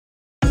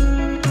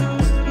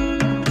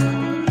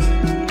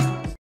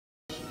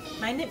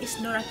My name is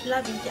Aqila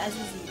binti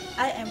Azizi.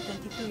 I am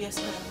 22 years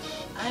old.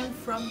 I am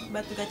from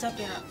Batu Gajah,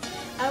 Perak.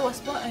 I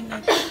was born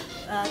on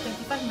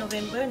 25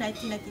 November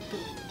 1992.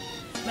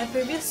 My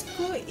previous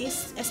school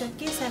is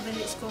SMK St.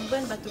 Benedict's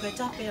Convent, Batu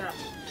Gajah, Perak.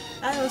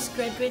 I was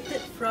graduated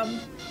from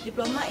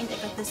Diploma in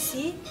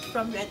Accountancy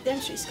from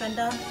UiTM Sri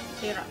Iskandar,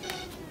 Perak.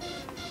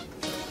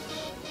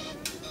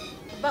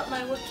 About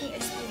my working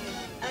experience,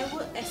 I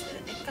work as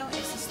an account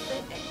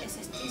assistant at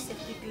SST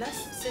Safety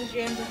Glass,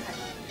 Sendirian Berhad.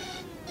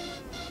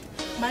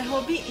 My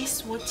hobby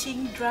is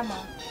watching drama.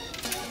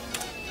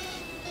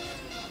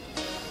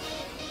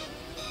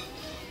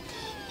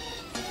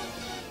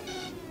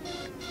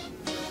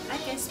 I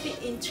can speak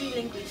in 3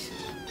 languages.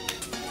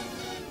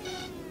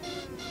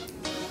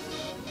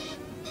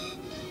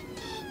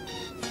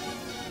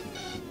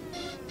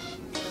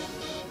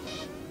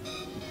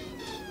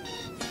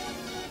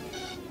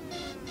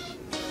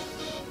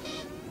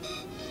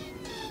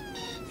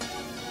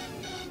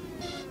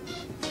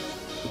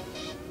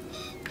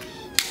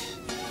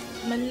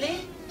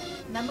 Malay,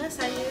 nama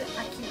saya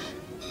Aqila.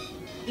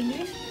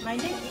 English, my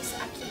name is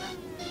Aqila.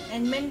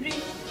 And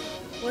Mandarin,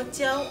 我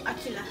叫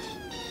Aqila.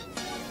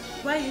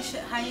 Why you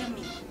should hire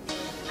me?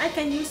 I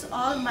can use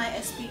all my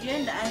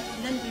experience that I've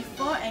learned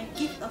before and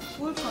give a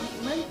full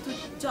commitment to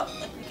job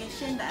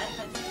application that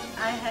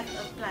I have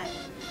applied.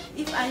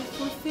 If I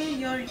fulfill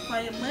your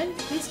requirement,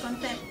 please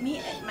contact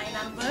me at my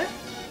number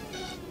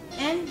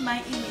and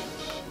my email.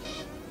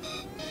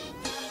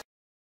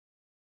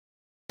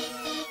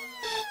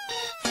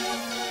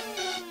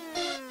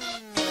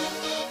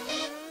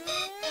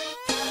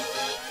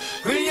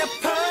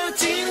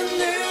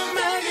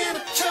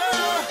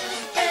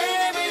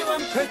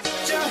 Everyone put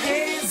your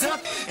hands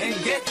up and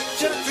get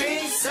your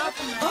drinks up.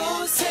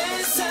 Oh,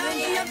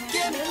 세상이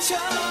함께 쳐.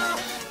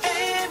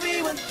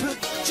 Everyone put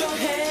your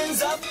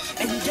hands up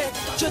and get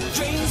your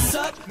drinks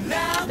up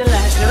now. Dah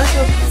lah,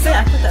 lepas tu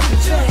aku tak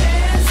percaya.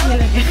 Sini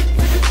lagi.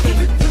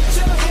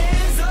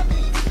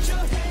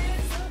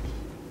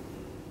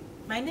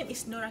 My name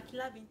is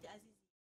Aqila binti Azizi.